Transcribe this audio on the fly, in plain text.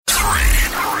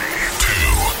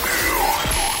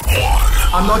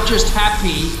I'm not just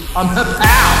happy, I'm her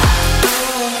pal.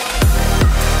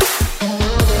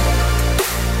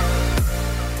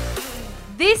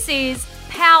 This is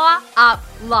Power Up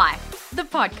Life, the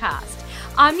podcast.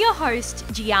 I'm your host,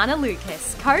 Gianna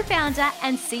Lucas, co-founder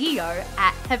and CEO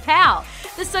at HerPal,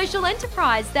 the social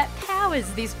enterprise that powers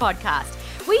this podcast.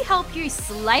 We help you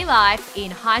slay life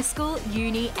in high school,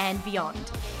 uni, and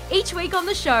beyond. Each week on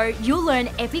the show, you'll learn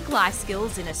epic life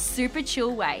skills in a super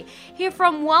chill way. Hear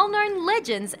from well-known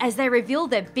legends as they reveal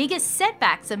their biggest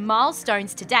setbacks and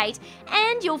milestones to date,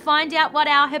 and you'll find out what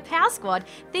our HerPal squad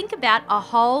think about a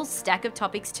whole stack of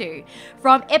topics too.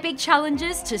 From epic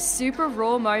challenges to super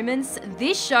raw moments,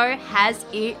 this show has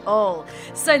it all.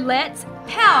 So let's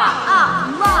power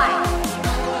up life!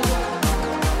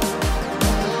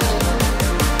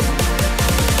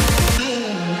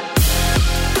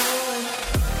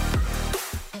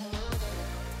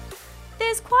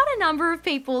 There's quite a number of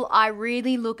people I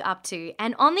really look up to,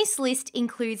 and on this list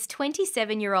includes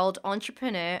 27-year-old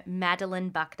entrepreneur Madeline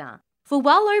Buckner. For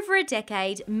well over a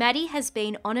decade, Maddie has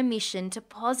been on a mission to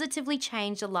positively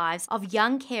change the lives of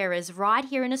young carers right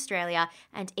here in Australia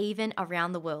and even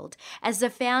around the world, as the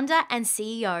founder and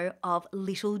CEO of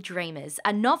Little Dreamers,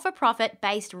 a not-for-profit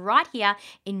based right here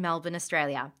in Melbourne,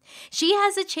 Australia. She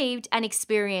has achieved and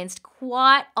experienced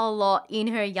quite a lot in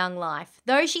her young life.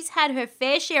 Though she's had her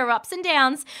fair share of ups and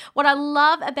downs, what I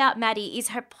love about Maddie is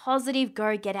her positive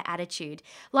go-getter attitude.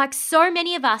 Like so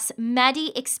many of us,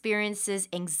 Maddie experiences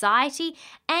anxiety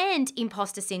and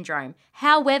imposter syndrome.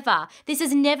 However, this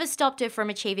has never stopped her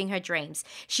from achieving her dreams.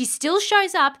 She still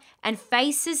shows up and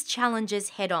faces challenges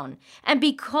head on. And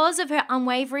because of her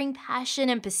unwavering passion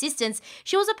and persistence,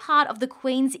 she was a part of the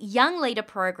Queen's Young Leader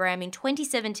program in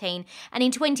 2017, and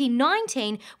in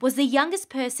 2019 was the youngest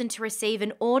person to receive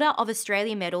an Order of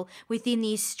Australia medal within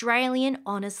the Australian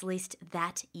Honours List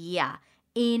that year.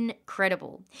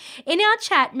 Incredible. In our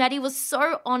chat, Maddie was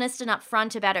so honest and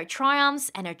upfront about her triumphs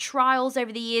and her trials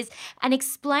over the years and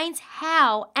explains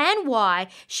how and why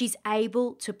she's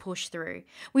able to push through.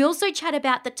 We also chat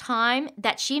about the time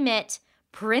that she met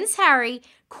Prince Harry,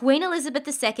 Queen Elizabeth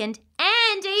II,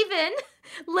 and even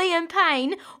Liam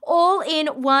Payne all in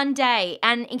one day.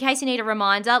 And in case you need a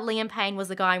reminder, Liam Payne was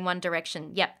the guy in One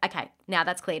Direction. Yep, okay, now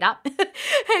that's cleared up.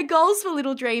 Her goals for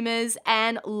Little Dreamers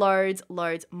and loads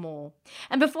more.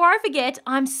 And before I forget,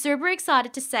 I'm super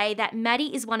excited to say that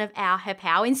Maddie is one of our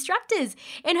HerPal instructors.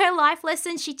 In her life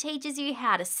lessons, she teaches you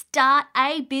how to start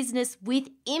a business with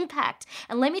impact.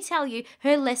 And let me tell you,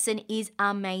 her lesson is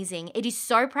amazing. It is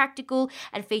so practical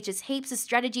and features heaps of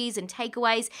strategies and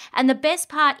takeaways. And the best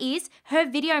part is her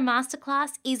video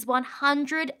masterclass is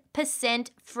 100%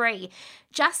 free,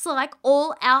 just like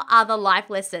all our other life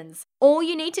lessons. All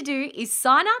you need to do is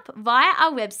sign up via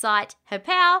our website,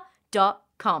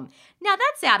 herpal.com. Now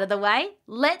that's out of the way,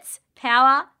 let's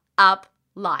power up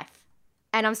life.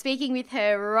 And I'm speaking with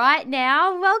her right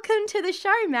now. Welcome to the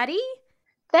show, Maddie.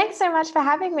 Thanks so much for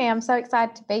having me. I'm so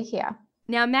excited to be here.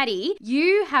 Now, Maddie,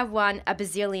 you have won a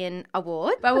bazillion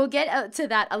award, but we'll get to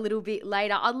that a little bit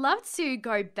later. I'd love to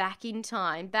go back in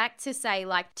time, back to say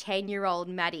like 10-year-old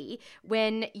Maddie,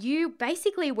 when you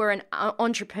basically were an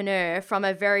entrepreneur from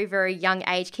a very, very young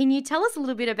age. Can you tell us a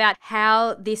little bit about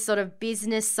how this sort of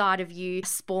business side of you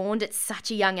spawned at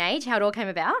such a young age, how it all came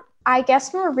about? I guess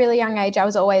from a really young age, I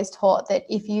was always taught that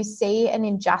if you see an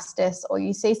injustice or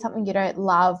you see something you don't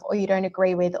love or you don't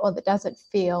agree with or that doesn't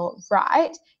feel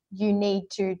right, you need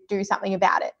to do something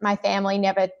about it. My family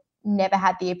never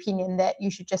had the opinion that you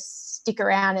should just stick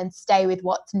around and stay with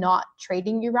what's not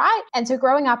treating you right. And so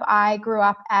growing up, I grew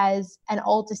up as an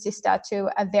older sister to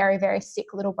a very, very sick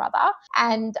little brother.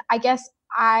 And I guess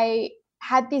I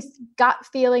had this gut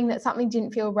feeling that something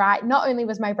didn't feel right. Not only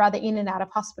was my brother in and out of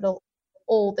hospital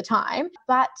all the time,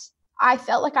 but I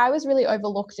felt like I was really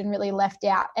overlooked and really left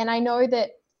out. And I know that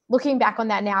looking back on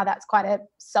that now, that's quite a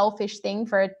selfish thing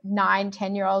for a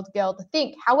 9-10-year-old girl to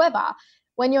think. However,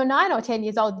 when you're 9 or 10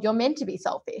 years old, you're meant to be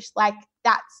selfish. Like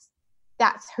that's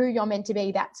who you're meant to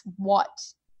be. That's what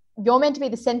you're meant to be,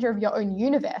 the center of your own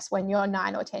universe when you're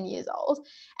 9 or 10 years old.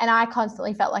 And I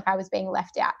constantly felt like I was being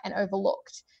left out and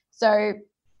overlooked. So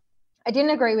I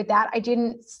didn't agree with that. I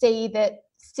didn't see that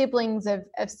siblings of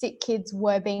sick kids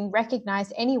were being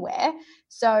recognized anywhere.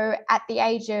 So at the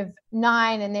age of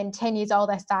 9 and then 10 years old,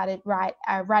 I started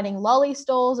running lolly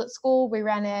stalls at school. We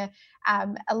ran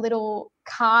a little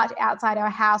cart outside our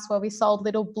house where we sold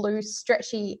little blue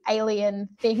stretchy alien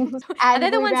things. Are they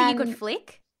the ones that you could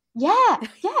flick? Yeah,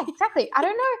 exactly. I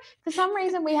don't know. For some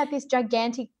reason, we had this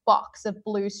gigantic box of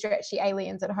blue stretchy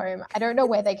aliens at home. I don't know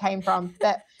where they came from,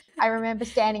 but I remember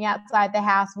standing outside the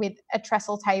house with a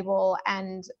trestle table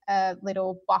and a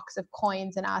little box of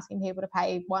coins and asking people to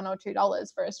pay $1 or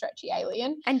 $2 for a stretchy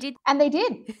alien. And they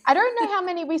did. I don't know how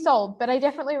many we sold, but I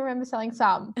definitely remember selling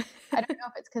some. I don't know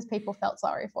if it's because people felt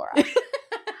sorry for us.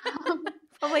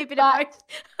 Probably a bit of both.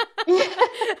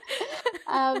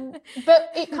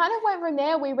 But it kind of went from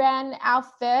there.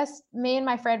 Me and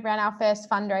my friend ran our first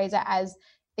fundraiser as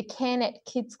the CareNet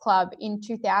Kids Club in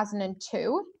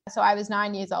 2002. So I was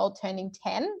 9 years old, turning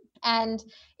 10. And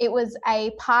it was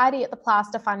a party at the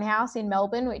Plaster Funhouse in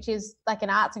Melbourne, which is like an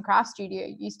arts and crafts studio.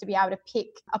 You used to be able to pick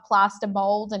a plaster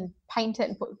mold and paint it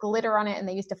and put glitter on it, and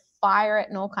they used to fire it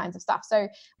and all kinds of stuff. So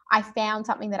I found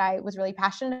something that I was really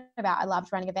passionate about. I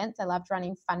loved running events. I loved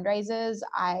running fundraisers.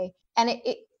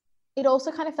 It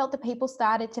also kind of felt that people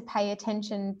started to pay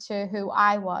attention to who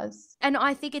I was. And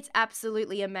I think it's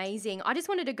absolutely amazing. I just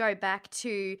wanted to go back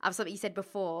to something you said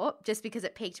before, just because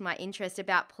it piqued my interest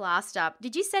about plaster.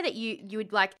 Did you say that you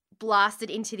would like blast it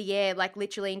into the air, like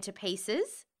literally into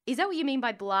pieces? Is that what you mean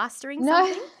by blastering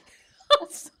something? No.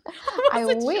 I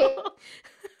wish.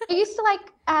 They used to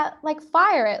like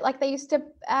fire it. Like they used to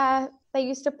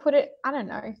put it, I don't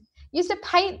know. Used to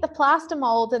paint the plaster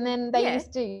mold, and then they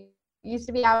used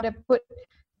to be able to put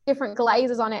different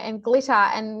glazes on it and glitter,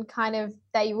 and kind of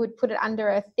they would put it under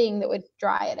a thing that would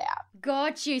dry it out.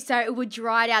 Got you. So it would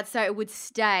dry it out so it would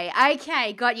stay.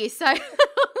 Okay, got you. So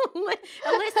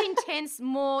a less intense,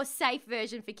 more safe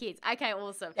version for kids. Okay,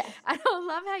 awesome. Yes. And I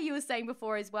love how you were saying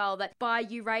before as well that by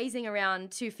you raising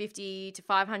around $250 to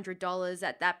 $500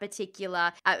 at that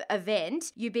particular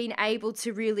event, you've been able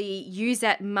to really use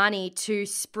that money to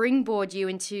springboard you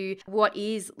into what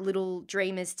is Little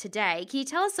Dreamers today. Can you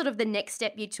tell us sort of the next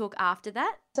step you took after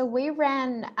that? So we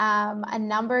ran a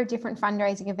number of different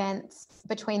fundraising events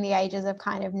between the ages of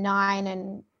kind of 9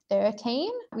 and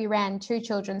 13. We ran 2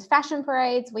 children's fashion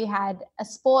parades. We had a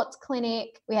sports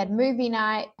clinic. We had movie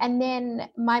night. And then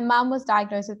my mum was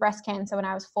diagnosed with breast cancer when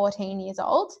I was 14 years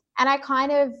old. And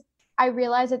I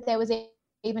realized that there was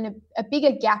even a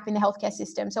bigger gap in the healthcare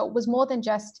system. So it was more than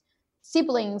just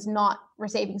siblings not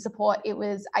receiving support.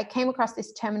 I came across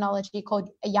this terminology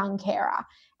called a young carer.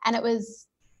 And it was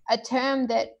a term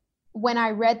that when I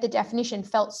read the definition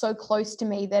felt so close to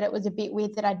me that it was a bit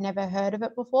weird that I'd never heard of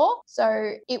it before.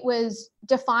 So it was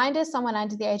defined as someone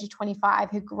under the age of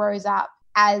 25 who grows up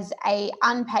as a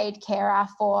unpaid carer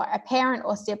for a parent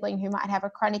or sibling who might have a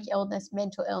chronic illness,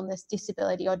 mental illness,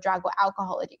 disability, or drug or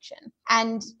alcohol addiction.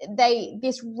 And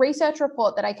this research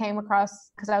report that I came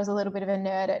across, because I was a little bit of a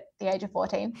nerd at the age of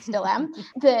 14, still am,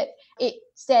 that it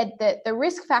said that the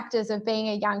risk factors of being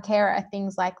a young carer are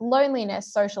things like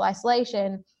loneliness, social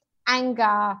isolation,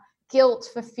 anger, guilt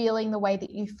for feeling the way that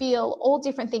you feel, all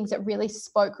different things that really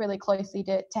spoke really closely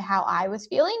to how I was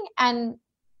feeling. And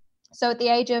so at the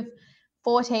age of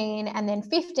 14 and then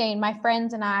 15, my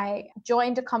friends and I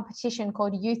joined a competition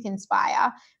called Youth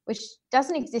Inspire, which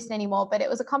doesn't exist anymore, but it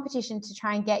was a competition to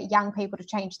try and get young people to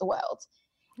change the world.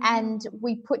 And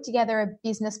we put together a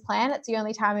business plan. It's the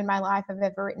only time in my life I've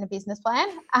ever written a business plan,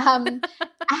 and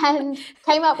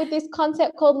came up with this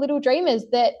concept called Little Dreamers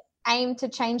that aimed to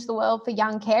change the world for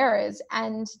young carers.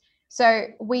 And so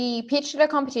we pitched at a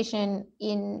competition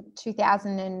in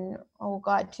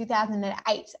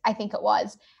 2008, I think it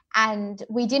was. And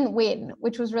we didn't win,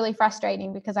 which was really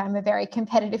frustrating because I'm a very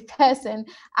competitive person.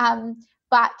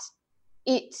 But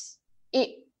it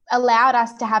allowed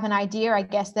us to have an idea, I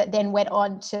guess, that then went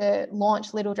on to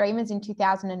launch Little Dreamers in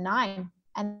 2009.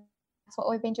 And that's what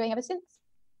we've been doing ever since.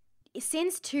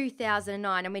 Since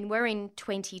 2009, I mean, we're in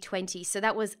 2020, so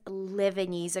that was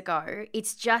 11 years ago.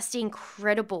 It's just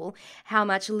incredible how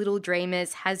much Little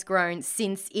Dreamers has grown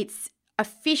since its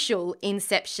official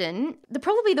inception.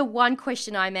 Probably the one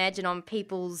question I imagine on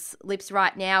people's lips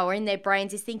right now or in their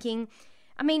brains is thinking,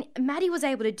 I mean, Maddie was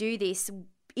able to do this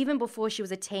even before she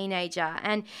was a teenager.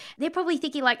 And they're probably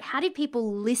thinking, like, how did people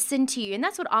listen to you? And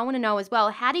that's what I want to know as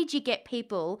well. How did you get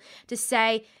people to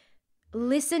say,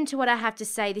 listen to what I have to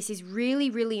say. This is really,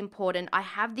 really important. I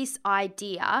have this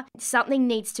idea. Something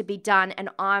needs to be done and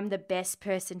I'm the best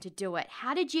person to do it.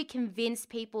 How did you convince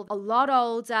people a lot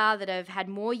older that have had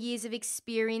more years of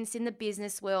experience in the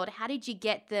business world? How did you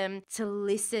get them to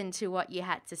listen to what you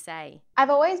had to say? I've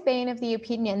always been of the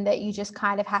opinion that you just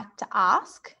kind of have to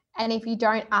ask. And if you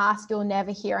don't ask, you'll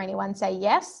never hear anyone say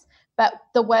yes. But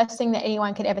the worst thing that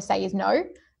anyone could ever say is no.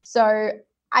 So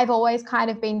I've always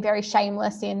kind of been very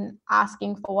shameless in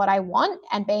asking for what I want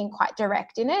and being quite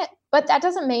direct in it. But that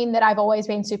doesn't mean that I've always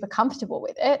been super comfortable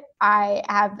with it. I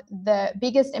have the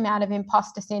biggest amount of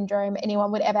imposter syndrome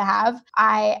anyone would ever have.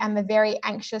 I am a very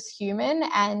anxious human,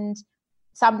 and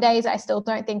Some days I still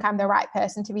don't think I'm the right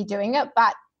person to be doing it,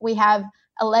 but we have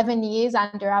 11 years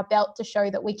under our belt to show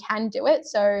that we can do it.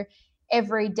 So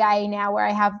every day now where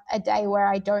I have a day where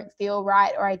I don't feel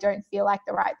right or I don't feel like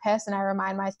the right person, I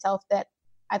remind myself that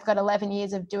I've got 11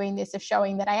 years of doing this, of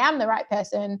showing that I am the right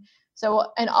person.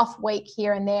 So an off week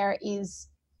here and there is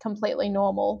completely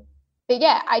normal. But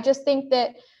yeah, I just think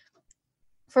that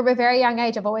from a very young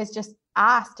age, I've always just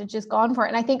asked and just gone for it.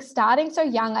 And I think starting so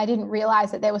young, I didn't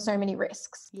realize that there were so many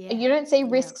risks. Yeah. You don't see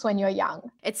risks when you're young.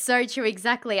 It's so true.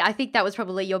 Exactly. I think that was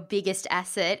probably your biggest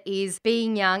asset, is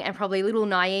being young and probably a little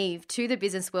naive to the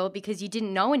business world because you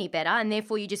didn't know any better. And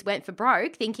therefore you just went for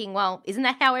broke thinking, well, isn't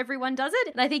that how everyone does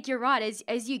it? And I think you're right.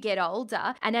 As you get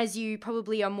older and as you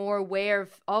probably are more aware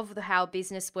of how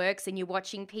business works and you're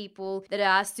watching people that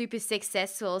are super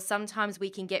successful, sometimes we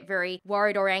can get very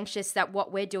worried or anxious that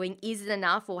what we're doing isn't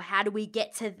enough, or how do we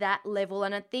get to that level?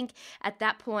 And I think at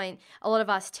that point, a lot of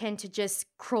us tend to just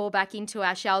crawl back into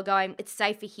our shell going, it's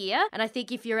safer here. And I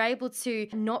think if you're able to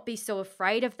not be so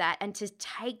afraid of that and to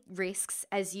take risks,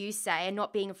 as you say, and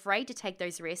not being afraid to take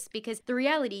those risks, because the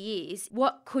reality is,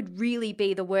 what could really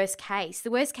be the worst case? The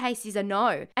worst case is a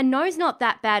no. And no's not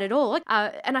that bad at all.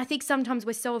 And I think sometimes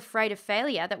we're so afraid of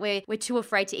failure that we're too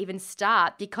afraid to even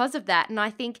start because of that. And I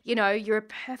think, you're a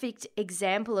perfect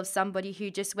example of somebody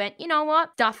who just went, you know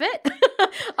what, stuff it.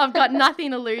 I've got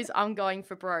nothing to lose. I'm going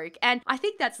for broke. And I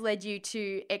think that's led you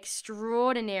to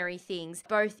extraordinary things,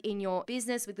 both in your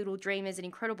business with Little Dreamers, an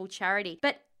incredible charity.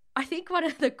 But I think one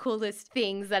of the coolest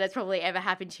things that has probably ever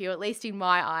happened to you, at least in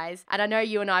my eyes, and I know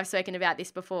you and I have spoken about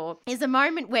this before, is a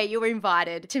moment where you were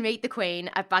invited to meet the Queen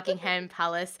at Buckingham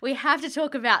Palace. We have to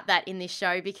talk about that in this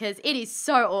show because it is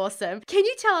so awesome. Can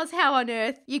you tell us how on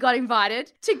earth you got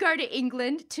invited to go to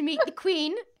England to meet the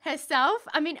Queen herself?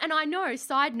 I mean, and I know,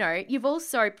 side note, you've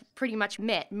also pretty much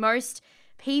met most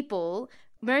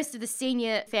of the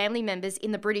senior family members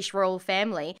in the British royal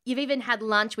family. You've even had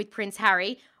lunch with Prince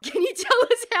Harry. Can you tell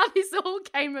us how this all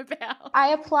came about? I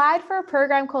applied for a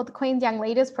program called the Queen's Young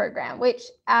Leaders Program, which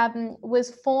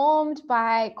was formed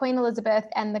by Queen Elizabeth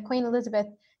and the Queen Elizabeth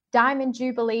Diamond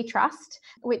Jubilee Trust,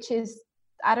 which is,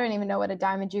 I don't even know what a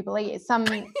Diamond Jubilee is.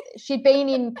 She'd been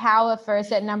in power for a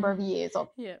certain number of years, or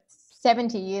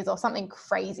 70 years or something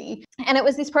crazy. And it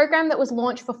was this program that was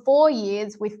launched for 4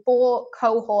 years with 4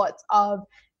 cohorts of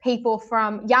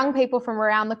young people from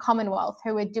around the Commonwealth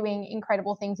who were doing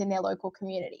incredible things in their local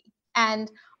community.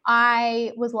 And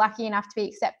I was lucky enough to be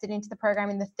accepted into the program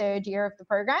in the 3rd year of the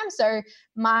program. So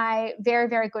my very,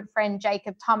 very good friend,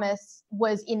 Jacob Thomas,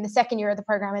 was in the 2nd year of the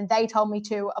program and they told me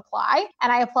to apply.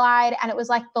 And I applied and it was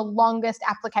like the longest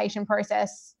application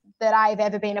process that I've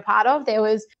ever been a part of. There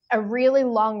was a really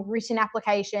long written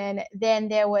application. Then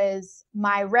there was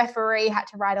my referee had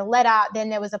to write a letter. Then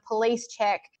there was a police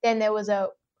check. Then there was a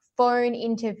phone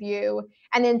interview.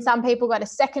 And then some people got a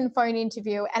second phone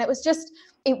interview. And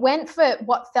it went for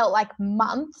what felt like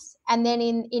months. And then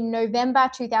in November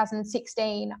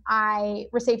 2016, I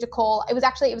received a call. It was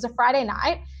a Friday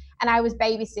night and I was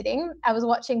babysitting. I was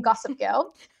watching Gossip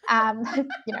Girl,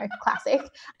 classic.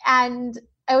 And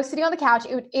I was sitting on the couch.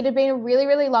 It had been a really,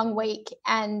 really long week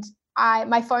and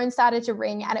my phone started to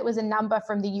ring and it was a number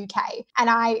from the UK and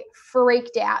I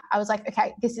freaked out. I was like,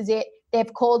 okay, this is it.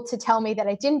 They've called to tell me that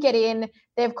I didn't get in.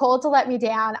 They've called to let me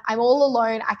down. I'm all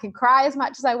alone. I can cry as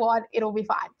much as I want. It'll be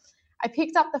fine. I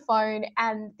picked up the phone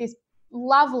and this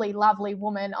lovely, lovely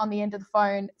woman on the end of the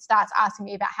phone starts asking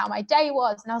me about how my day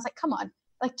was. And I was like, come on,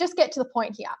 just get to the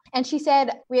point here. And she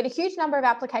said, we had a huge number of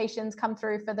applications come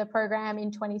through for the program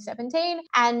in 2017.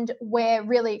 And we're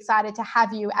really excited to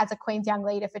have you as a Queen's Young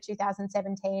Leader for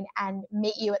 2017 and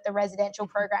meet you at the residential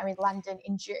program in London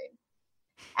in June.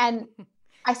 And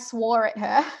I swore at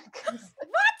her. What?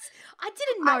 I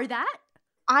didn't know that.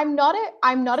 I'm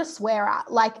not a swearer.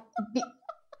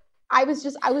 I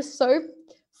was so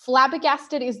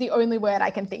flabbergasted is the only word I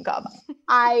can think of.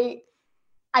 I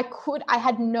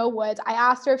had no words. I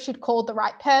asked her if she'd called the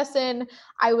right person.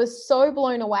 I was so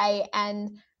blown away.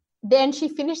 And then she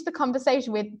finished the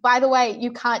conversation with, by the way,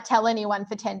 you can't tell anyone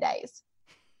for 10 days.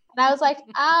 And I was like,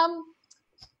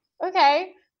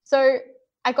 okay. So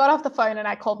I got off the phone and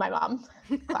I called my mum,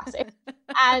 classic.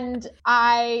 And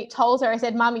I told her, I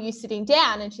said, Mum, are you sitting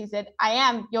down? And she said, I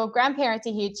am. Your grandparents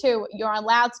are here too. You're on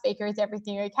loudspeaker. Is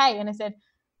everything okay? And I said,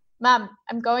 Mum,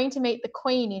 I'm going to meet the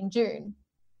Queen in June.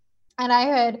 And I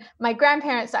heard my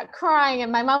grandparents start crying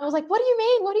and my mum was like, what do you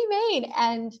mean? What do you mean?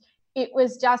 And it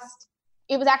was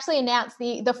actually announced,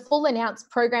 the full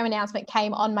program announcement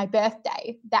came on my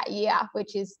birthday that year,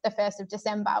 which is the 1st of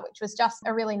December, which was just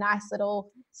a really nice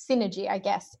little synergy, I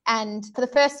guess. And for the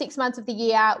first 6 months of the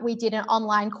year, we did an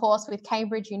online course with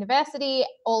Cambridge University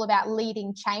all about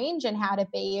leading change and how to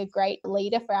be a great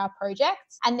leader for our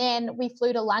projects. And then we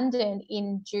flew to London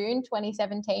in June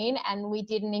 2017, and we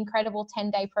did an incredible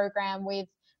 10-day program with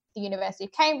the University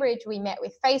of Cambridge. We met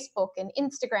with Facebook and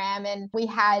Instagram, and we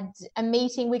had a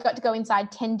meeting. We got to go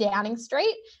inside 10 Downing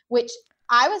Street, which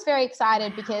I was very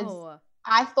excited because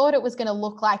I thought it was going to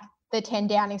look like the 10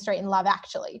 Downing Street in Love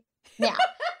Actually. Now,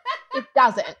 it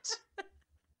doesn't,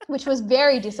 which was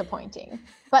very disappointing.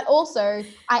 But also,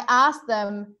 I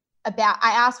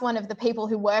asked one of the people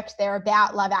who worked there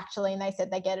about Love Actually, and they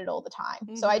said they get it all the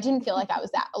time. So I didn't feel like I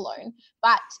was that alone.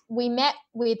 But we met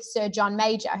with Sir John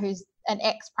Major, who's an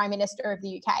ex-Prime Minister of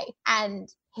the UK, and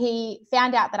he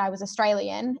found out that I was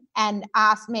Australian and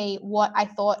asked me what I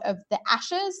thought of the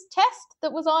Ashes test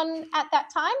that was on at that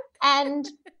time. And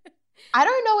I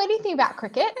don't know anything about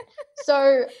cricket.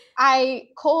 So I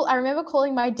remember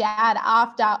calling my dad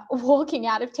after walking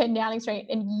out of 10 Downing Street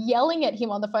and yelling at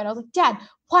him on the phone. I was like, Dad,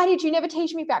 why did you never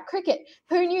teach me about cricket?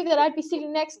 Who knew that I'd be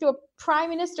sitting next to a Prime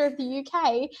Minister of the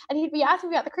UK and he'd be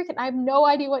asking me about the cricket and I have no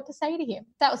idea what to say to him?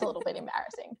 That was a little bit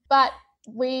embarrassing. But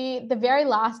the very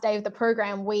last day of the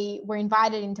program, we were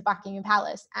invited into Buckingham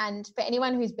Palace. And for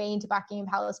anyone who's been to Buckingham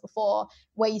Palace before,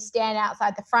 where you stand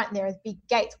outside the front, there are big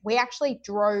gates. We actually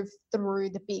drove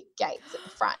through the big gates at the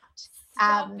front.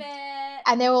 Stop it.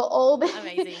 And there were all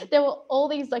Amazing. There were all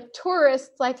these like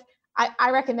tourists, like I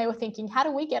reckon they were thinking, how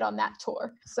do we get on that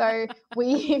tour? So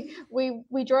we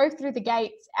drove through the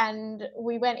gates and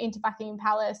we went into Buckingham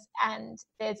Palace, and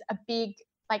there's a big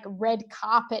like red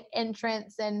carpet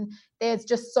entrance, and there's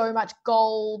just so much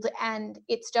gold, and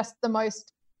it's just the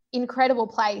most incredible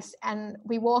place. And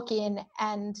we walk in,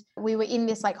 and we were in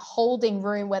this like holding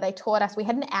room where they taught us, we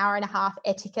had an hour and a half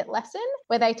etiquette lesson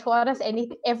where they taught us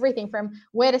everything from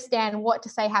where to stand, what to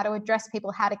say, how to address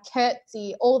people, how to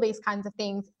curtsy, all these kinds of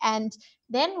things. And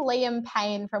then Liam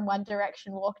Payne from One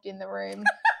Direction walked in the room.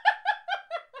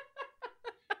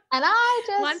 And I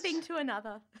just... One thing to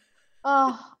another.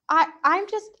 Oh,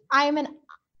 I'm an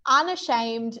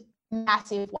unashamed,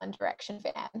 massive One Direction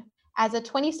fan. As a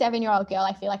 27-year-old girl,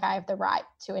 I feel like I have the right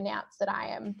to announce that I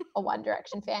am a One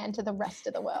Direction fan to the rest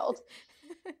of the world.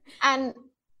 And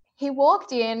he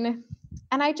walked in,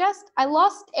 and I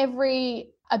lost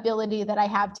every ability that I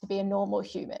have to be a normal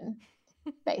human,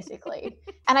 basically.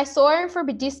 And I saw him from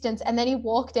a distance, and then he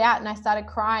walked out, and I started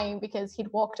crying because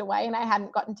he'd walked away and I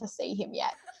hadn't gotten to see him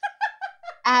yet.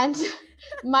 And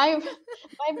my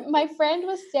friend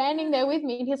was standing there with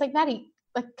me, and he's like, Maddie,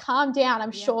 like, calm down.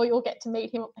 I'm sure you'll get to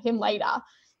meet him later.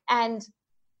 And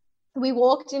we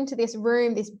walked into this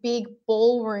room, this big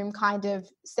ballroom kind of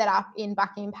set up in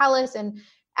Buckingham Palace, and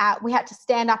we had to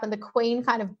stand up, and the Queen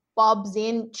kind of bobs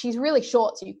in. She's really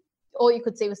short, so all you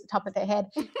could see was the top of her head.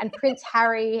 And Prince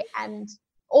Harry and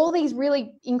all these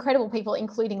really incredible people,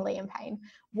 including Liam Payne,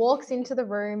 walks into the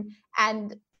room.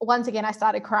 And once again, I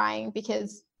started crying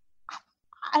because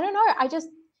I don't know.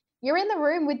 You're in the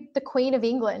room with the Queen of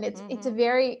England. It's a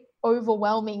very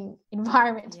overwhelming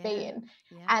environment to be in.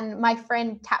 Yeah. And my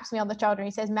friend taps me on the shoulder and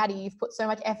he says, Maddie, you've put so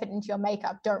much effort into your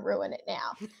makeup. Don't ruin it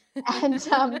now.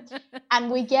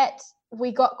 And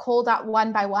we got called up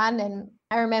one by one. And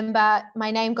I remember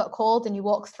my name got called, and you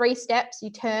walk 3 steps, you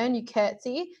turn, you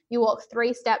curtsy, you walk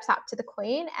 3 steps up to the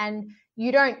Queen, and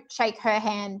you don't shake her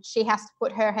hand. She has to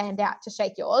put her hand out to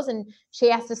shake yours, and she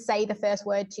has to say the first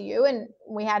word to you. And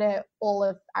we had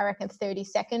I reckon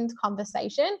 30-second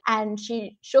conversation, and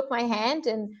she shook my hand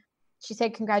and she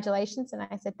said, congratulations. And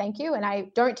I said, thank you. And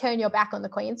I don't turn your back on the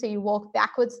Queen. So you walk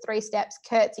backwards 3 steps,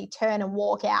 curtsy, turn, and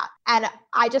walk out. And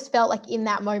I just felt like in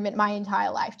that moment, my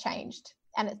entire life changed,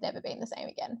 and it's never been the same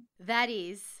again. That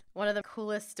is one of the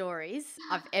coolest stories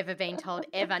I've ever been told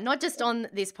ever, not just on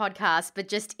this podcast, but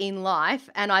just in life.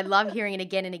 And I love hearing it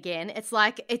again and again. It's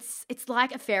like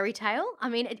a fairy tale. I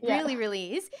mean, it really,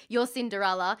 really is. You're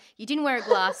Cinderella. You didn't wear a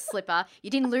glass slipper. You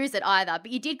didn't lose it either, but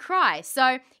you did cry.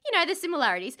 So, there's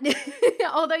similarities,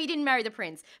 although you didn't marry the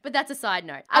prince. But that's a side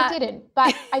note. I didn't,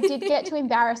 but I did get to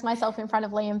embarrass myself in front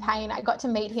of Liam Payne. I got to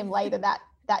meet him later that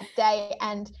day,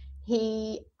 and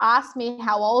he asked me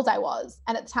how old I was.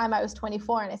 And at the time I was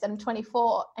 24, and I said, I'm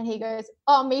 24. And he goes,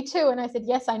 oh, me too. And I said,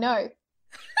 yes, I know.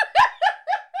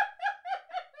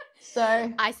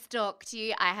 So I stalked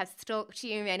you. I have stalked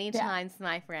you many times,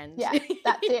 my friend. Yeah,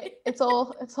 that's it. It's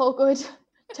all good.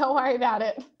 Don't worry about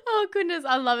it. Oh, goodness.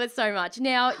 I love it so much.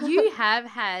 Now, you have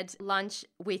had lunch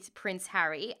with Prince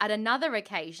Harry at another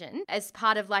occasion as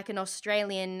part of like an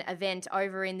Australian event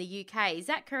over in the UK. Is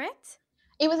that correct?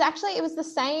 It was the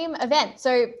same event.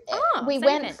 So we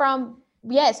went from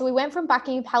Yeah, so we went from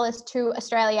Buckingham Palace to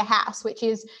Australia House, which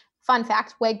is, fun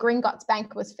fact, where Gringotts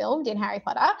Bank was filmed in Harry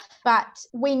Potter. But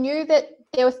we knew that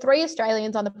there were 3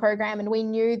 Australians on the program, and we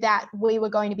knew that we were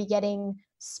going to be getting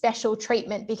special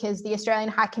treatment because the Australian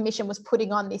High Commission was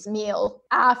putting on this meal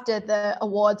after the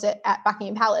awards at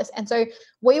Buckingham Palace. And so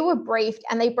we were briefed,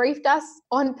 and they briefed us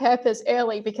on purpose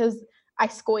early because I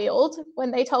squealed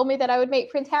when they told me that I would meet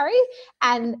Prince Harry.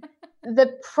 And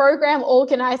the program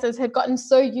organizers had gotten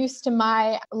so used to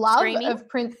my love Screaming? of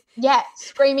Prince,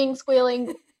 screaming,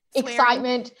 squealing,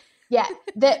 excitement,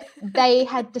 that they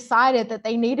had decided that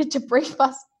they needed to brief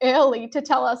us early to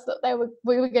tell us that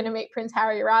we were going to meet Prince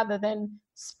Harry rather than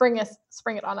spring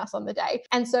it on us on the day.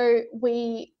 And so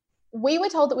we were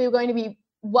told that we were going to be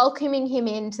welcoming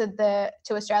him to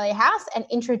Australia House and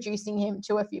introducing him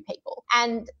to a few people.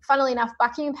 And funnily enough,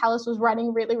 Buckingham Palace was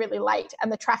running really, really late,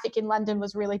 and the traffic in London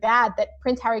was really bad that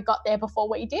Prince Harry got there before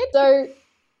we did. So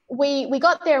we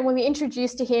got there, and when we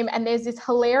introduced to him, and there's this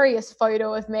hilarious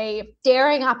photo of me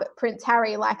staring up at Prince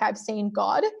Harry like I've seen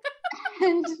God.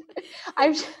 And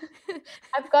I've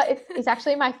got, it's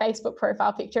actually my Facebook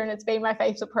profile picture, and it's been my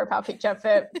Facebook profile picture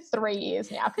for 3 years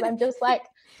now, because I'm just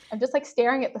like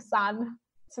staring at the sun.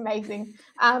 It's amazing.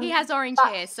 He has orange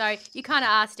hair, so you kind of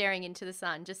are staring into the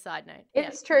sun, just side note.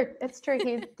 It's true.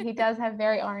 He does have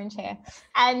very orange hair.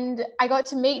 And I got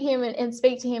to meet him and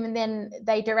speak to him, and then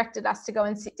they directed us to go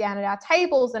and sit down at our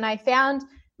tables, and I found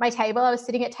my table. I was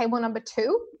sitting at table number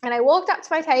 2, and I walked up to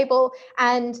my table,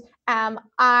 and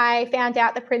I found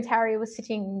out that Prince Harry was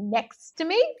sitting next to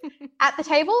me at the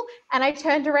table, and I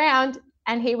turned around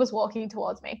and he was walking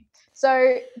towards me.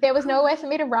 So there was nowhere for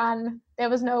me to run. There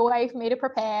was no way for me to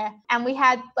prepare. And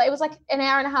it was like an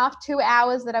hour and a half, 2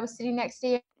 hours that I was sitting next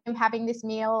to him having this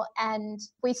meal. And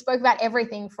we spoke about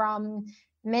everything from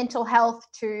mental health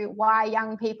to why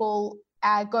young people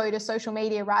go to social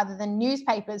media rather than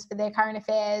newspapers for their current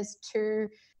affairs, to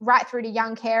right through to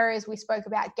young carers. We spoke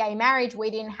about gay marriage.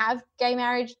 We didn't have gay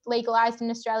marriage legalized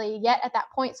in Australia yet at that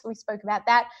point, so we spoke about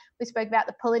that. We spoke about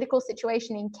the political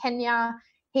situation in Kenya.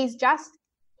 He's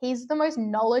the most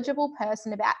knowledgeable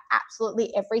person about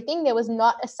absolutely everything. There was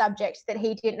not a subject that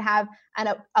he didn't have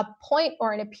a point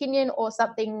or an opinion or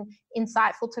something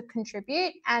insightful to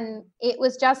contribute. And he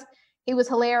was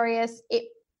hilarious. It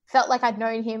felt like I'd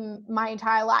known him my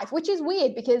entire life, which is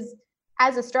weird because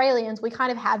as Australians, we kind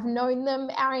of have known them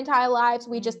our entire lives.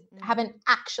 We just haven't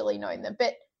actually known them.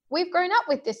 But we've grown up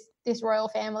with this royal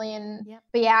family, and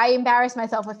but yeah, I embarrassed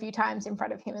myself a few times in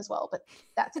front of him as well, but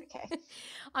that's okay.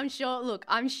 I'm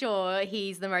sure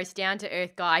he's the most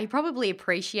down-to-earth guy. He probably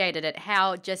appreciated it,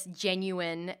 how just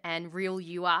genuine and real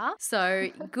you are.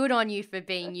 So good on you for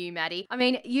being you, Maddie. I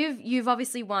mean, you've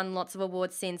obviously won lots of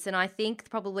awards since, and I think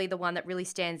probably the one that really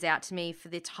stands out to me for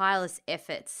the tireless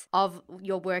efforts of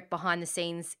your work behind the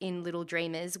scenes in Little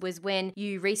Dreamers was when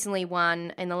you recently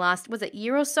won in the last, was it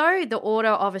year or so, the Order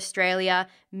of Australia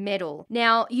medal.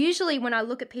 Now, usually when I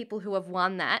look at people who have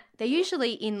won that, they're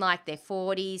usually in like their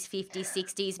 40s, 50s,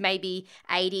 60s, maybe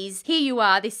 80s. Here you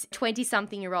are, this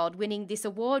 20-something-year-old winning this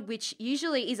award, which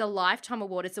usually is a lifetime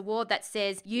award. It's an award that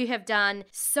says you have done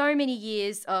so many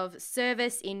years of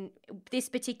service in this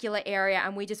particular area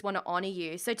and we just want to honour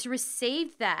you. So to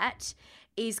receive that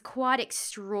is quite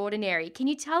extraordinary. Can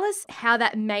you tell us how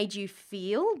that made you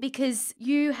feel? Because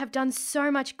you have done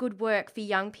so much good work for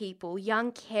young people,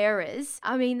 young carers.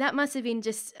 I mean, that must have been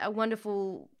just a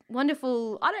wonderful,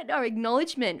 I don't know,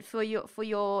 acknowledgement for your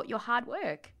hard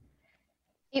work.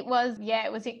 It was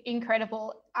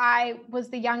incredible. I was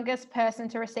the youngest person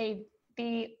to receive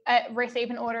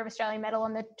an Order of Australia medal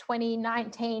on the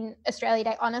 2019 Australia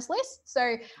Day Honours List.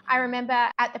 So I remember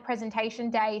at the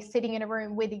presentation day sitting in a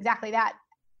room with exactly that,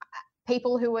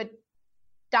 people who were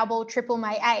double, triple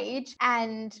my age.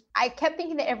 And I kept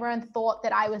thinking that everyone thought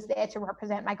that I was there to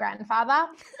represent my grandfather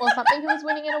or something who was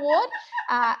winning an award.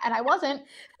 And I wasn't.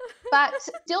 But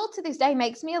still to this day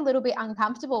makes me a little bit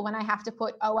uncomfortable when I have to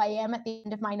put OAM at the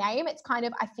end of my name. It's kind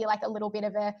of, I feel like a little bit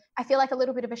of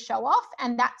a show off,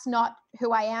 and that's not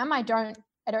who I am. I don't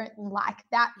like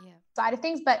that side of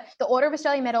things, but the Order of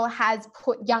Australia medal has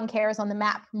put young carers on the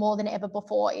map more than ever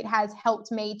before. It has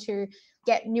helped me to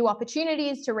get new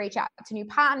opportunities, to reach out to new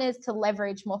partners, to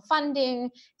leverage more funding.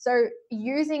 So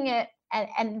using it,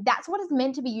 and that's what it's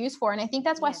meant to be used for. And I think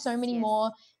that's why so many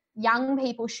more young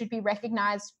people should be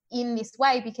recognised in this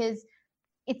way, because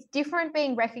it's different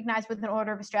being recognised with an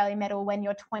Order of Australia medal when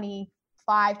you're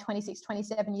 25, 26,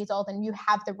 27 years old and you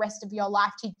have the rest of your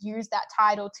life to use that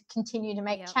title to continue to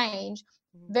make change,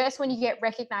 versus when you get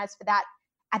recognised for that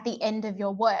at the end of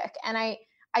your work. And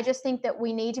I just think that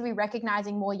we need to be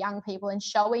recognizing more young people and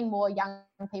showing more young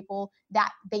people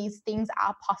that these things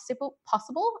are possible.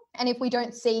 And if we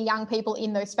don't see young people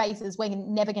in those spaces, we're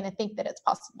never going to think that it's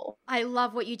possible. I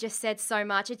love what you just said so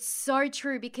much. It's so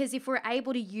true, because if we're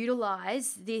able to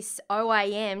utilize this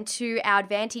OAM to our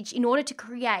advantage in order to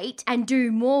create and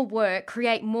do more work,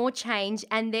 create more change,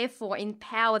 and therefore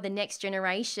empower the next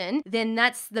generation, then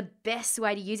that's the best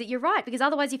way to use it. You're right, because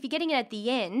otherwise if you're getting it at the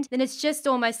end, then it's just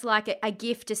almost like a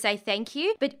gift to say thank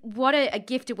you. But what a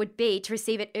gift it would be to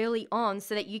receive it early on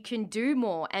so that you can do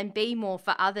more and be more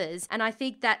for others. And I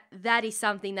think that that is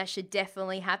something that should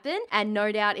definitely happen, and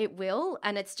no doubt it will.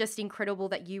 And it's just incredible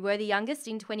that you were the youngest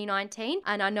in 2019,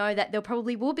 and I know that there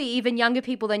probably will be even younger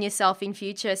people than yourself in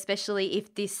future, especially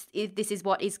if this is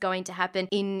what is going to happen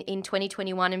in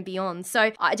 2021 and beyond.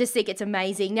 So I just think it's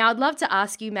amazing. Now I'd love to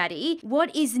ask you, Maddie,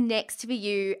 what is next for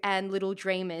you and Little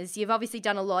Dreamers? You've obviously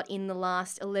done a lot in the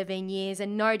last 11 years,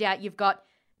 and no doubt you've got,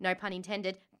 no pun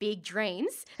intended, big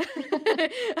dreams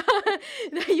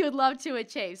that you would love to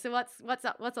achieve. So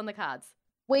what's on the cards?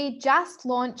 We just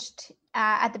launched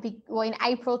in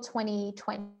April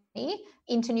 2020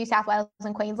 into New South Wales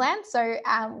and Queensland. So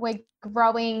we're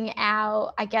growing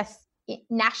our,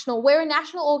 we're a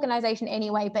national organisation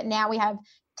anyway, but now we have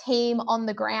team on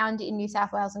the ground in New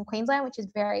South Wales and Queensland, which is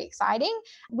very exciting.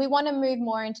 We want to move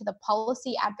more into the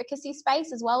policy advocacy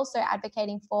space as well. So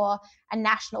advocating for a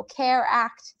National Care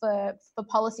Act, for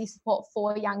policy support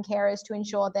for young carers, to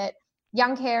ensure that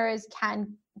young carers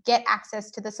can get access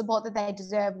to the support that they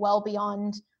deserve well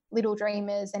beyond Little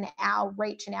Dreamers and our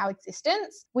reach and our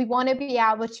existence. We want to be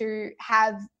able to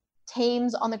have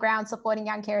teams on the ground supporting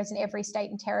young carers in every state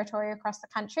and territory across the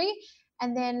country.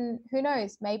 And then who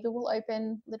knows, maybe we'll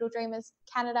open Little Dreamers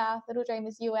Canada, Little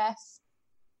Dreamers US.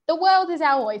 The world is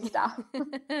our oyster.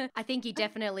 I think you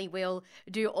definitely will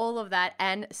do all of that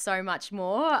and so much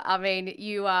more. I mean,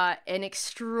 you are an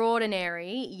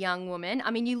extraordinary young woman.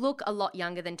 I mean, you look a lot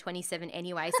younger than 27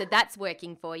 anyway, so that's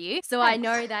working for you. So I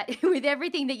know that with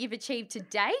everything that you've achieved to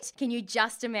date, can you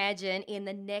just imagine in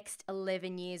the next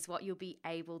 11 years what you'll be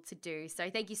able to do? So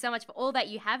thank you so much for all that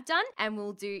you have done and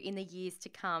will do in the years to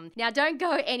come. Now, don't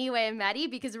go anywhere, Maddie,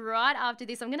 because right after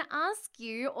this, I'm going to ask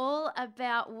you all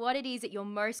about what it is that you're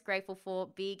most grateful for,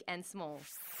 big and small.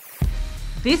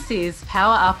 This is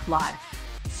Power Up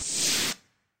Life.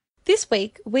 This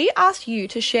week, we asked you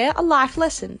to share a life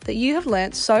lesson that you have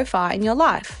learnt so far in your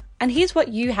life. And here's what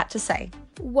you had to say.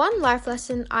 One life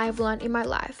lesson I have learned in my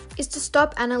life is to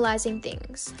stop analysing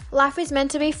things. Life is meant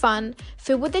to be fun,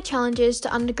 filled with the challenges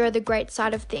to undergo the great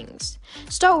side of things.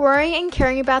 Stop worrying and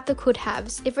caring about the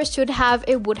could-haves. If it should have,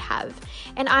 it would have.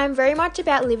 And I am very much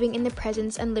about living in the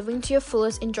presence and living to your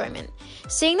fullest enjoyment.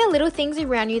 Seeing the little things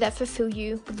around you that fulfill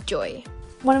you with joy.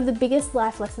 One of the biggest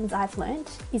life lessons I've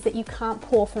learnt is that you can't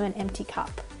pour from an empty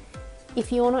cup. If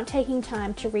you're not taking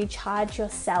time to recharge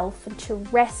yourself and to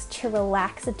rest, to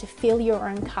relax and to fill your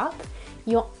own cup,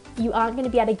 you aren't going to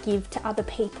be able to give to other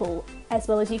people as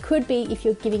well as you could be if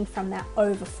you're giving from that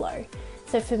overflow.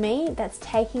 So for me, that's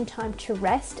taking time to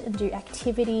rest and do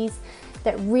activities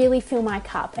that really fill my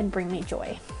cup and bring me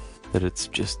joy. That it's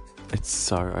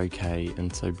so okay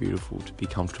and so beautiful to be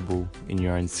comfortable in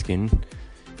your own skin.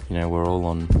 You know, we're all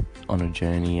on a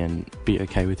journey, and be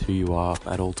okay with who you are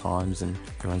at all times, and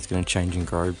everyone's going to change and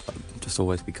grow, but just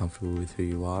always be comfortable with who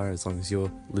you are. As long as you're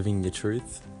living your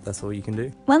truth, that's all you can do.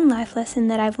 One life lesson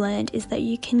that I've learned is that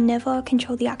you can never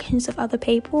control the actions of other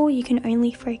people. You can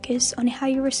only focus on how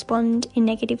you respond in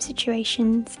negative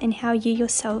situations and how you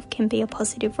yourself can be a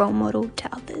positive role model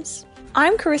to others.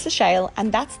 I'm Carissa Shale,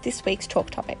 and that's this week's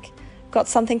talk topic. Got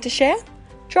something to share?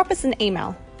 Drop us an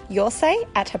email,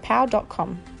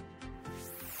 yoursay@hapow.com.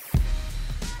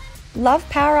 Love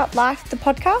Power Up Life, the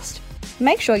podcast?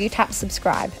 Make sure you tap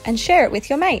subscribe and share it with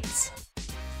your mates.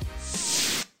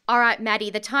 All right, Maddie,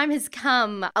 the time has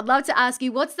come. I'd love to ask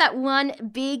you, what's that one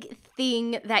big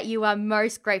thing that you are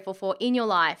most grateful for in your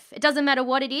life? It doesn't matter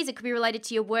what it is. It could be related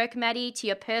to your work, Maddie, to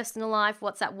your personal life.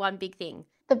 What's that one big thing?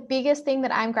 The biggest thing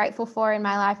that I'm grateful for in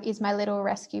my life is my little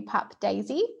rescue pup,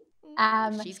 Daisy.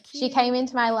 She's cute. She came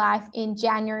into my life in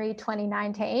January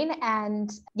 2019,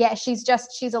 and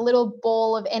she's a little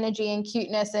ball of energy and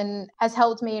cuteness, and has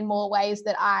helped me in more ways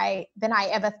than I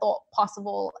ever thought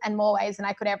possible, and more ways than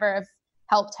I could ever have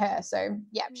helped her. So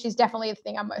she's definitely the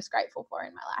thing I'm most grateful for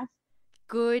in my life.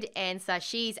 Good answer.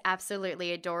 She's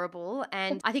absolutely adorable.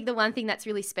 And I think the one thing that's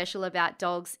really special about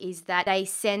dogs is that they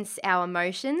sense our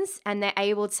emotions and they're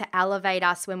able to elevate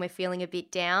us when we're feeling a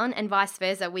bit down, and vice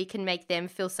versa. We can make them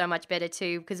feel so much better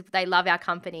too because they love our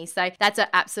company. So that's an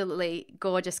absolutely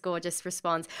gorgeous, gorgeous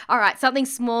response. All right, something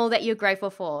small that you're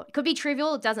grateful for. It could be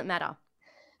trivial. It doesn't matter.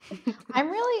 I'm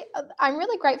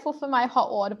really grateful for my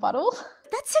hot water bottle.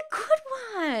 That's a good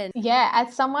one. Yeah,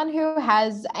 as someone who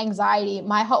has anxiety,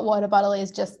 my hot water bottle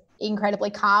is just incredibly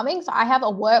calming. So I have a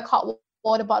work hot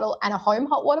water bottle and a home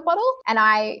hot water bottle, and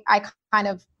I kind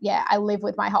of, I live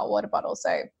with my hot water bottle.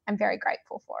 So I'm very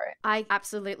grateful for it. I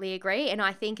absolutely agree. And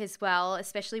I think as well,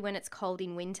 especially when it's cold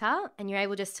in winter and you're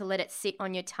able just to let it sit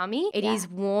on your tummy, it is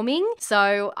warming.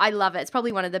 So I love it. It's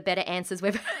probably one of the better answers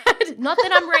we've had. Not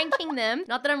that I'm ranking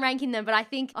them, but I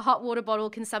think a hot water bottle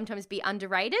can sometimes be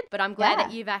underrated. But I'm glad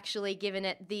that you've actually given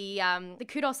it the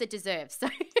kudos it deserves. So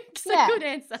it's a good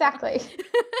answer. Exactly.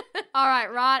 All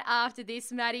right after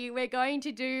this, Maddie, we're going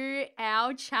to do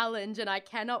our challenge, and I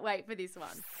cannot wait for this one.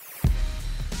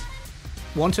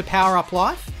 Want to power up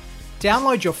life?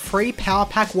 Download your free Power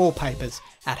Pack wallpapers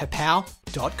at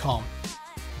hapow.com.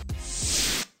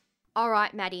 All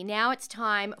right, Maddie, now it's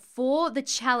time for the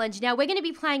challenge. Now, we're going to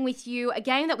be playing with you a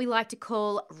game that we like to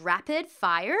call Rapid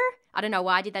Fire. I don't know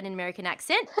why I did that in an American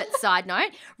accent, but side note,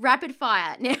 rapid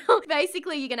fire. Now,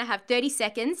 basically, you're going to have 30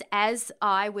 seconds, as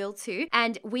I will too,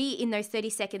 and we, in those 30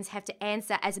 seconds, have to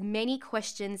answer as many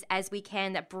questions as we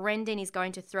can that Brendan is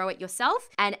going to throw at yourself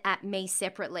and at me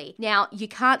separately. Now, you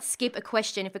can't skip a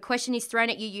question. If a question is thrown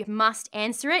at you, you must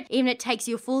answer it. Even if it takes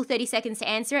you a full 30 seconds to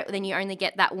answer it, then you only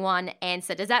get that one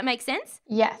answer. Does that make sense?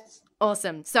 Yes.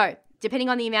 Awesome. So, depending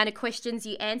on the amount of questions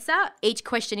you answer, each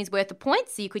question is worth a point.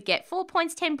 So you could get 4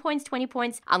 points, 10 points, 20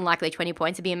 points. Unlikely 20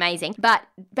 points would be amazing. But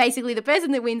basically, the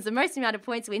person that wins the most amount of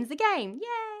points wins the game.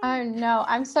 Yay! Oh, no.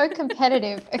 I'm so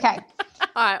competitive. Okay.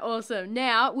 All right, awesome.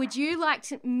 Now, would you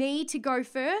like me to go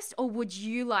first, or would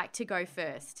you like to go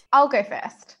first? I'll go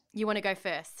first. You want to go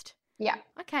first? Yeah.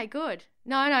 Okay, good.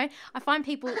 No. I find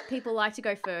people like to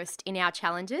go first in our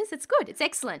challenges. It's good. It's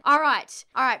excellent. All right,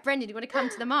 Brendan, do you want to come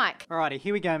to the mic? Alrighty,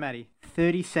 here we go, Maddie.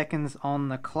 30 seconds on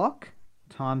the clock.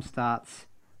 Time starts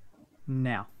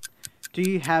now. Do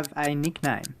you have a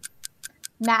nickname?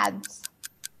 Mads.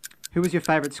 Who was your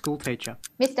favourite school teacher?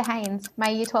 Mr. Haynes, my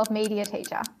Year 12 media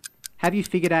teacher. Have you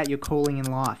figured out your calling in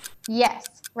life? Yes,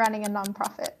 running a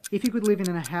non-profit. If you could live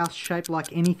in a house shaped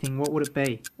like anything, what would it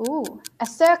be? Ooh, a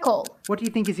circle. What do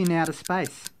you think is in outer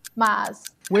space? Mars.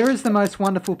 Where is the most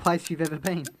wonderful place you've ever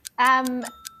been?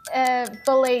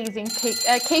 Belize in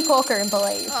Key Corker in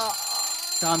Belize. Oh.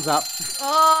 Time's up.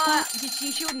 Oh,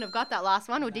 she shouldn't have got that last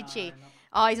one, or did she?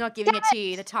 Oh, he's not giving it to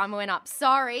you. The timer went up.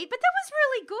 Sorry, but that was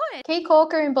really good. Key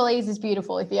Corker in Belize is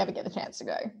beautiful if you ever get the chance to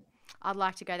go. I'd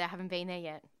like to go there. I haven't been there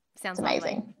yet. Sounds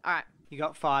amazing. Lovely. All right. You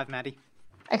got 5, Maddie.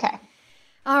 Okay.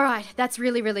 All right. That's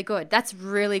really, really good.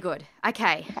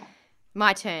 Okay.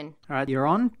 My turn. All right, you're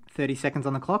on. 30 seconds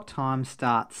on the clock. Time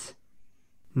starts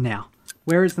now.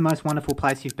 Where is the most wonderful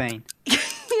place you've been?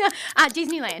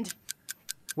 Disneyland.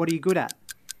 What are you good at?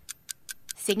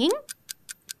 Singing.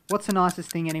 What's the nicest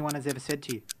thing anyone has ever said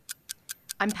to you?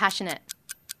 I'm passionate.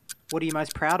 What are you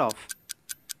most proud of?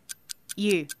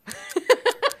 You.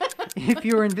 If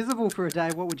you were invisible for a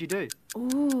day, what would you do?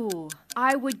 Ooh,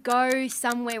 I would go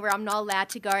somewhere where I'm not allowed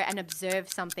to go and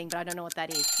observe something, but I don't know what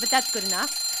that is. But that's good enough.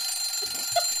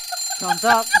 Time's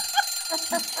up. That's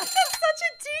such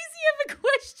a doozy of a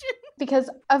question. Because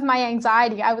of my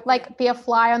anxiety, I would be a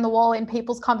fly on the wall in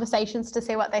people's conversations to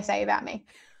see what they say about me.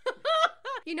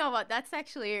 You know what? That's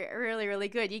actually really, really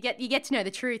good. You get to know the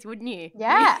truth, wouldn't you?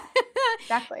 Yeah,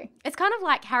 exactly. It's kind of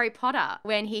like Harry Potter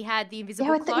when he had the invisible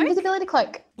cloak. Yeah, with the invisibility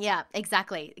cloak. Yeah,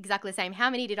 exactly the same. How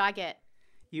many did I get?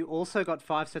 You also got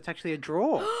 5, so it's actually a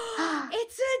draw.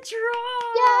 It's a draw.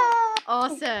 Yeah.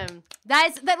 Awesome.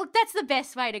 That's the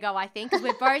best way to go, I think, because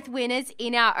we're both winners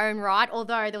in our own right,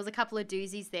 although there was a couple of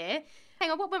doozies there. Hang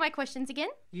on, what were my questions again?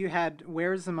 You had,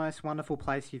 where is the most wonderful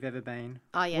place you've ever been?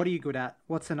 Oh, yeah. What are you good at?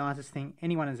 What's the nicest thing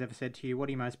anyone has ever said to you? What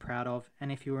are you most proud of?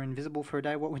 And if you were invisible for a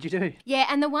day, what would you do? Yeah,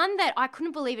 and the one that I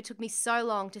couldn't believe it took me so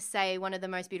long to say one of the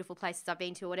most beautiful places I've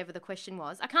been to, or whatever the question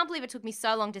was. I can't believe it took me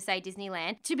so long to say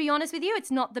Disneyland. To be honest with you, it's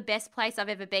not the best place I've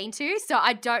ever been to, so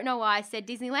I don't know why I said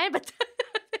Disneyland, but...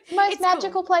 Most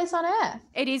magical place on earth.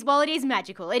 It is. Well, it is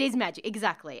magical. It is magic.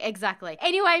 Exactly.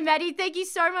 Anyway, Maddie, thank you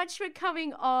so much for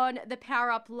coming on the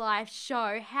Power Up Life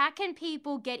show. How can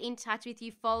people get in touch with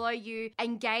you, follow you,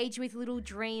 engage with Little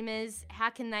Dreamers? How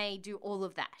can they do all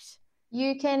of that?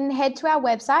 You can head to our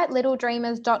website,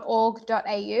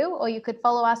 littledreamers.org.au, or you could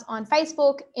follow us on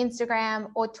Facebook,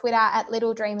 Instagram, or Twitter at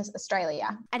Little Dreamers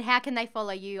Australia. And how can they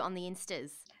follow you on the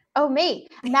Instas? Oh, me,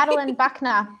 Madeline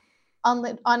Buckner. On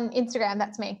Instagram,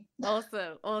 that's me.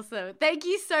 Awesome. Thank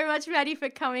you so much, Maddie,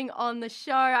 for coming on the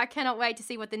show. I cannot wait to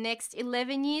see what the next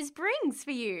 11 years brings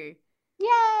for you.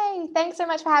 Yay! Thanks so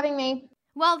much for having me.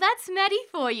 Well, that's Maddie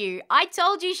for you. I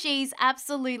told you she's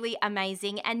absolutely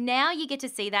amazing, and now you get to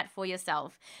see that for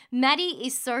yourself. Maddie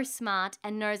is so smart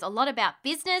and knows a lot about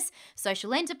business,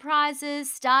 social enterprises,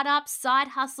 startups, side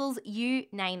hustles, you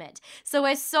name it. So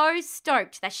we're so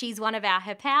stoked that she's one of our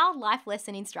HerPow life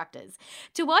lesson instructors.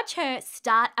 To watch her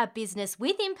Start a Business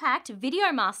with Impact video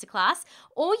masterclass,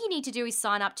 all you need to do is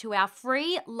sign up to our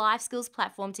free life skills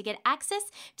platform to get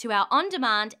access to our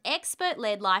on-demand,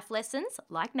 expert-led life lessons,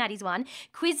 like Maddie's one,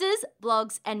 quizzes,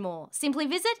 blogs, and more. Simply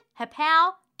visit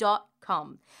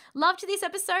herpow.com. Loved this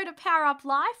episode of Power Up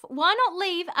Life? Why not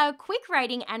leave a quick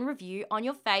rating and review on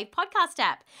your fave podcast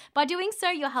app? By doing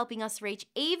so, you're helping us reach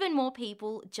even more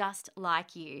people just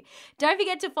like you. Don't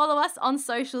forget to follow us on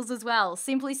socials as well.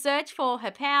 Simply search for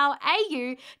HerPow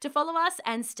AU to follow us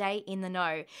and stay in the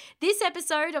know. This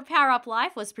episode of Power Up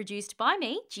Life was produced by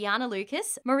me, Gianna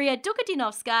Lucas, Maria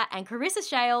Dukadinovska, and Carissa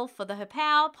Shale for the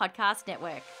HerPow Podcast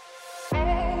Network.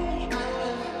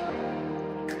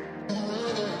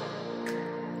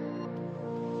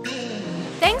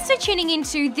 Thanks for tuning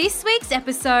into this week's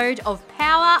episode of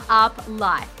Power Up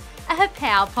Life, a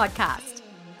HerPow podcast.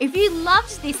 If you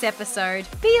loved this episode,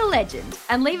 be a legend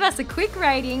and leave us a quick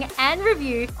rating and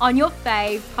review on your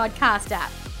fave podcast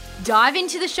app. Dive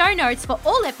into the show notes for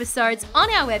all episodes on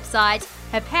our website,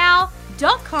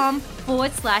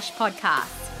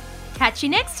 herpow.com/podcasts. Catch you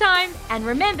next time, and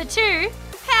remember to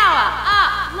Power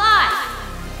Up Life!